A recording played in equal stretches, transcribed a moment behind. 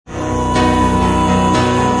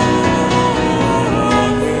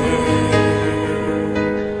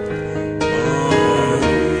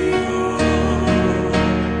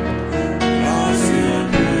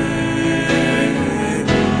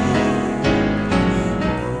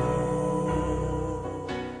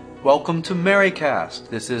Welcome to MaryCast.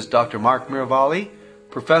 This is Dr. Mark Miravalle,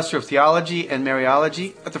 Professor of Theology and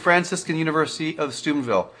Mariology at the Franciscan University of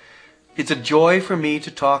Steubenville. It's a joy for me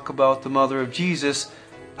to talk about the Mother of Jesus.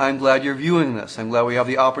 I'm glad you're viewing this. I'm glad we have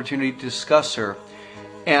the opportunity to discuss her.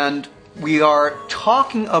 And we are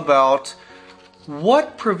talking about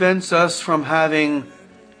what prevents us from having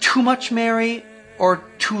too much Mary or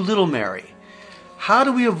too little Mary. How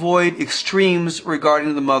do we avoid extremes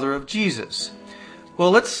regarding the Mother of Jesus?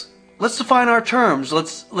 Well, let's define our terms.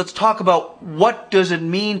 Let's talk about what does it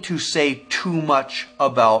mean to say too much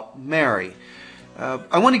about Mary.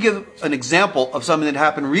 I want to give an example of something that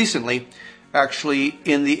happened recently, actually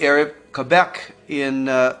in the area of Quebec in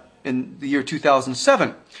the year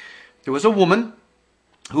 2007. There was a woman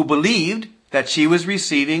who believed that she was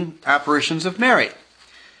receiving apparitions of Mary.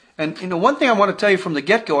 And one thing I want to tell you from the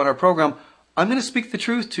get-go in our program, I'm going to speak the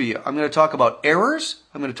truth to you. I'm going to talk about errors.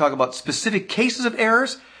 I'm going to talk about specific cases of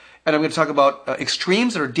errors. And I'm going to talk about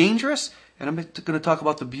extremes that are dangerous. And I'm going to talk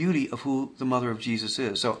about the beauty of who the Mother of Jesus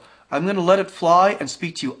is. So I'm going to let it fly and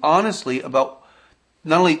speak to you honestly about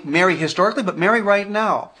not only Mary historically, but Mary right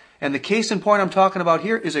now. And the case in point I'm talking about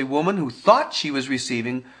here is a woman who thought she was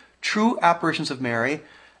receiving true apparitions of Mary,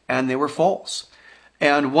 and they were false.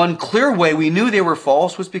 And one clear way we knew they were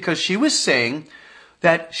false was because she was saying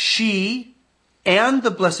that she and the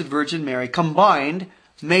Blessed Virgin Mary combined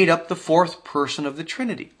made up the fourth person of the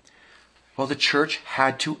Trinity. Well, the church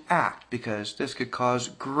had to act because this could cause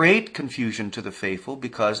great confusion to the faithful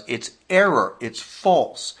because it's error, it's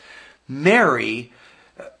false. Mary,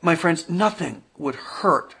 my friends, nothing would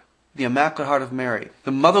hurt the Immaculate Heart of Mary,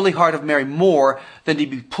 the motherly heart of Mary, more than to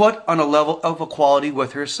be put on a level of equality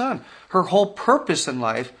with her Son. Her whole purpose in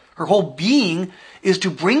life, her whole being, is to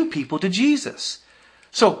bring people to Jesus.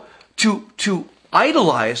 So, to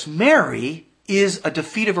idolize Mary is a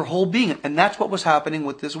defeat of her whole being. And that's what was happening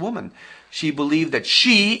with this woman. She believed that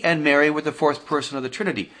she and Mary were the fourth person of the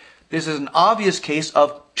Trinity. This is an obvious case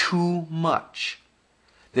of too much.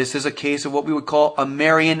 This is a case of what we would call a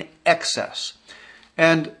Marian excess.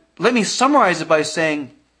 And let me summarize it by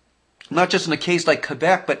saying, not just in a case like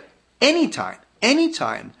Quebec, but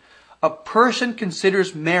anytime a person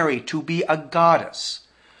considers Mary to be a goddess,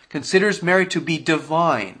 considers Mary to be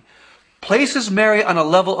divine, places Mary on a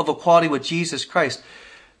level of equality with Jesus Christ,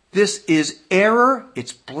 this is error,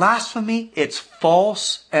 it's blasphemy, it's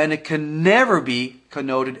false, and it can never be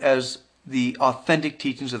connoted as the authentic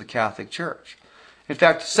teachings of the Catholic Church. In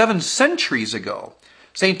fact, 7 centuries ago,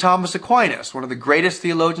 St. Thomas Aquinas, one of the greatest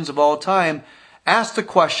theologians of all time, asked the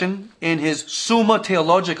question in his Summa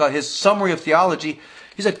Theologica, his summary of theology.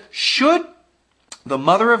 He said, should the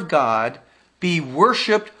Mother of God be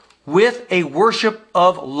worshipped with a worship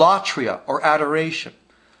of latria or adoration?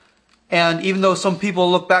 And even though some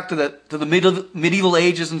people look back to the medieval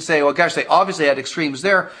ages and say, well, gosh, they obviously had extremes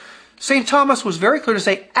there, St. Thomas was very clear to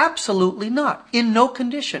say, absolutely not. In no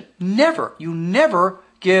condition. Never. You never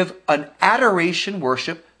give an adoration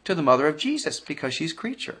worship to the Mother of Jesus because she's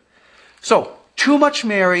creature. So, too much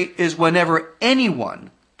Mary is whenever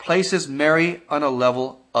anyone places Mary on a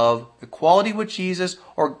level of equality with Jesus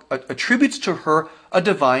or attributes to her a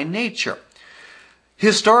divine nature.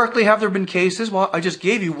 Historically, have there been cases? Well, I just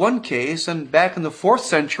gave you one case, and back in the 4th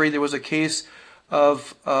century, there was a case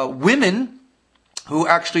of women who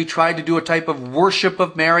actually tried to do a type of worship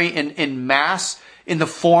of Mary in Mass in the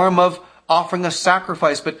form of offering a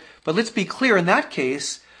sacrifice. But let's be clear, in that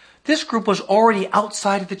case, this group was already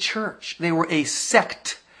outside of the church. They were a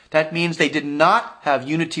sect. That means they did not have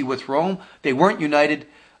unity with Rome. They weren't united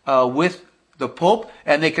with the Pope,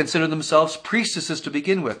 and they considered themselves priestesses to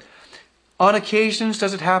begin with. On occasions,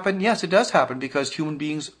 does it happen? Yes, it does happen because human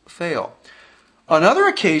beings fail. On other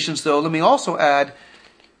occasions, though, let me also add,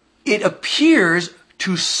 it appears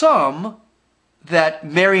to some that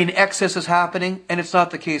Marian excess is happening, and it's not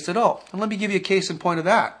the case at all. And let me give you a case in point of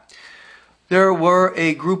that. There were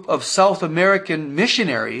a group of South American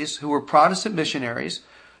missionaries who were Protestant missionaries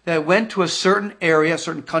that went to a certain area, a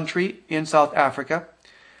certain country in South Africa,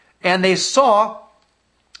 and they saw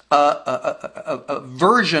a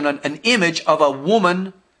version, an image of a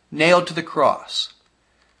woman nailed to the cross.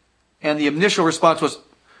 And the initial response was,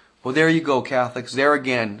 well, there you go, Catholics, there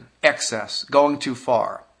again, excess, going too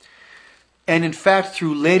far. And in fact,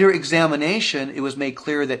 through later examination, it was made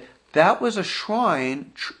clear that that was a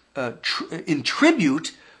shrine in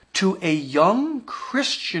tribute to a young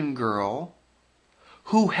Christian girl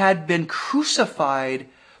who had been crucified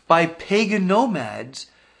by pagan nomads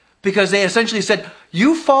because they essentially said,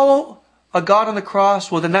 you follow a God on the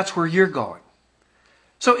cross, well, then that's where you're going.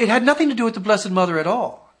 So it had nothing to do with the Blessed Mother at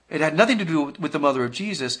all. It had nothing to do with the mother of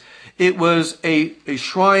Jesus. It was a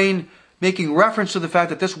shrine making reference to the fact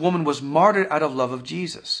that this woman was martyred out of love of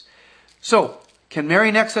Jesus. So, can Mary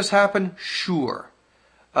in excess happen? Sure.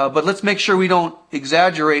 But let's make sure we don't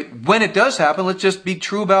exaggerate when it does happen. Let's just be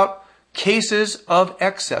true about cases of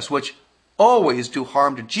excess, which always do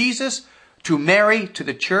harm to Jesus, to Mary, to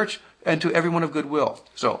the church, and to everyone of goodwill.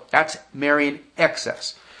 So that's Mary in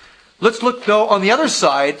excess. Let's look, though, on the other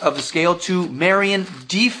side of the scale to Mary in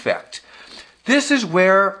defect. This is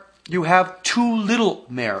where you have too little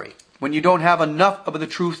Mary, when you don't have enough of the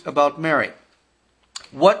truth about Mary.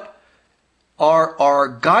 What are our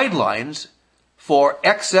guidelines for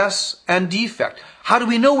excess and defect? How do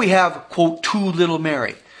we know we have, quote, too little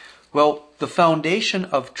Mary? Well, the foundation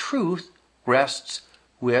of truth rests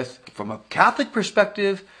with, from a Catholic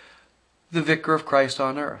perspective, the Vicar of Christ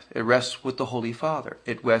on earth. It rests with the Holy Father.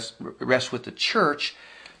 It rests with the Church,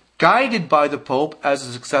 guided by the Pope as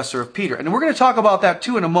a successor of Peter. And we're going to talk about that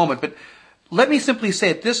too in a moment, but let me simply say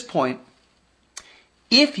at this point,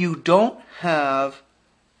 if you don't have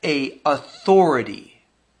an authority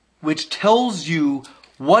which tells you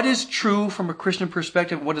what is true from a Christian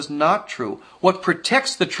perspective and what is not true, what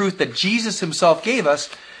protects the truth that Jesus himself gave us,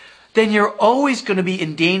 then you're always going to be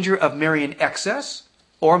in danger of Mary in excess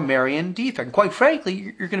or Mary in defect. And quite frankly,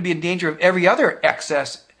 you're going to be in danger of every other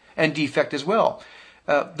excess and defect as well.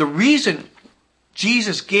 The reason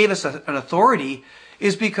Jesus gave us an authority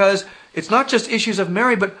is because it's not just issues of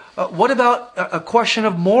Mary, but what about a question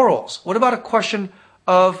of morals? What about a question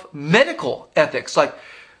of medical ethics? Like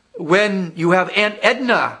when you have Aunt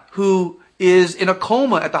Edna who is in a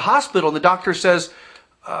coma at the hospital and the doctor says,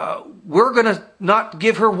 we're going to not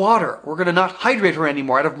give her water. We're going to not hydrate her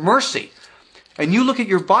anymore out of mercy. And you look at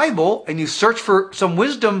your Bible and you search for some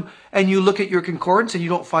wisdom and you look at your concordance and you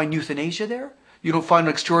don't find euthanasia there. You don't find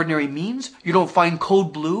extraordinary means. You don't find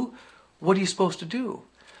code blue. What are you supposed to do?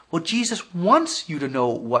 Well, Jesus wants you to know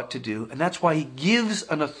what to do. And that's why he gives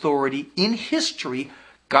an authority in history,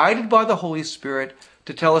 guided by the Holy Spirit,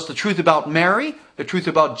 to tell us the truth about Mary, the truth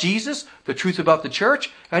about Jesus, the truth about the church,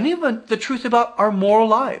 and even the truth about our moral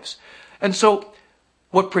lives. And so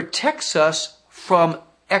what protects us from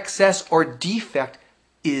excess or defect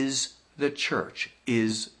is the church,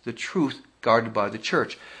 is the truth guarded by the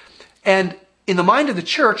church. And in the mind of the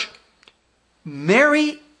church,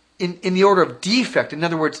 Mary in the order of defect, in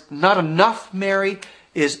other words, not enough Mary,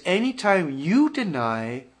 is any time you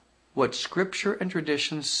deny what Scripture and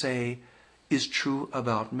tradition say is true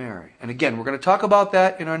about Mary. And again, we're going to talk about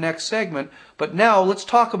that in our next segment, but now let's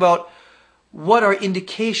talk about what are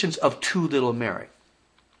indications of too little Mary.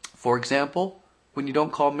 For example, when you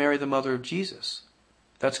don't call Mary the mother of Jesus.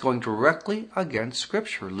 That's going directly against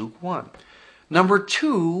Scripture, Luke 1. Number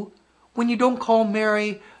 2, when you don't call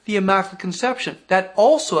Mary the Immaculate Conception. That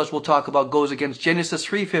also, as we'll talk about, goes against Genesis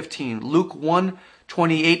 3:15, Luke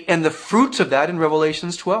 1:28, and the fruits of that in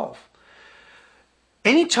Revelations 12.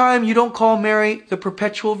 Anytime you don't call Mary the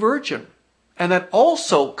Perpetual Virgin, and that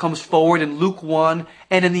also comes forward in Luke 1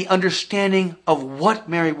 and in the understanding of what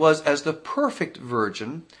Mary was as the perfect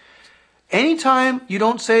virgin. Anytime you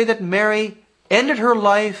don't say that Mary ended her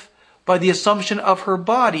life by the assumption of her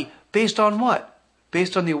body, based on what?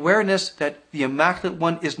 Based on the awareness that the Immaculate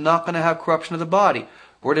One is not going to have corruption of the body.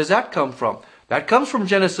 Where does that come from? That comes from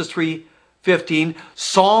Genesis 3:15,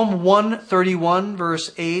 Psalm 131,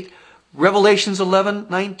 verse 8, Revelations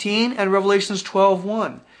 11:19, and Revelations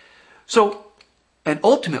 12:1. So, and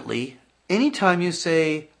ultimately, anytime you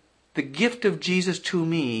say, the gift of Jesus to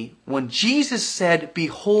me, when Jesus said,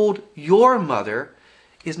 behold your mother,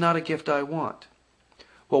 is not a gift I want.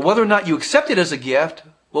 Well, whether or not you accept it as a gift,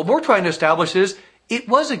 what we're trying to establish is it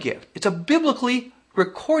was a gift. It's a biblically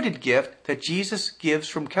recorded gift that Jesus gives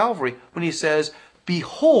from Calvary when he says,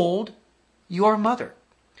 behold your mother.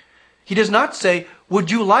 He does not say, would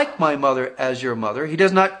you like my mother as your mother? He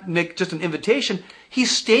does not make just an invitation.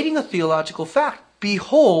 He's stating a theological fact.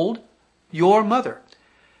 Behold your mother.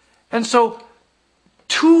 And so,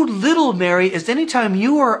 too little Mary is anytime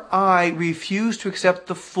you or I refuse to accept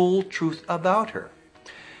the full truth about her.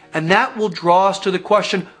 And that will draw us to the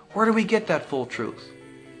question, where do we get that full truth?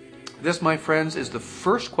 This, my friends, is the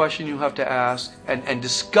first question you have to ask and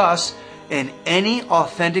discuss in any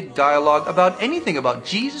authentic dialogue about anything, about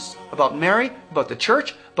Jesus, about Mary, about the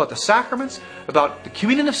church, about the sacraments, about the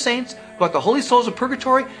communion of saints, about the holy souls of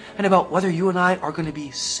purgatory, and about whether you and I are going to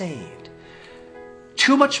be saved.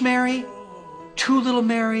 Too much Mary, too little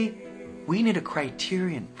Mary. We need a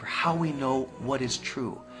criterion for how we know what is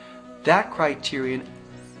true. That criterion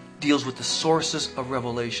deals with the sources of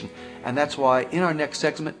revelation. And that's why in our next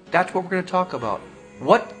segment, that's what we're going to talk about.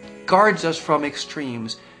 What guards us from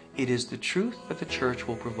extremes It is the truth that the church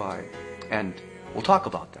will provide. And we'll talk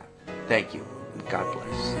about that. Thank you. God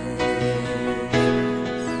bless.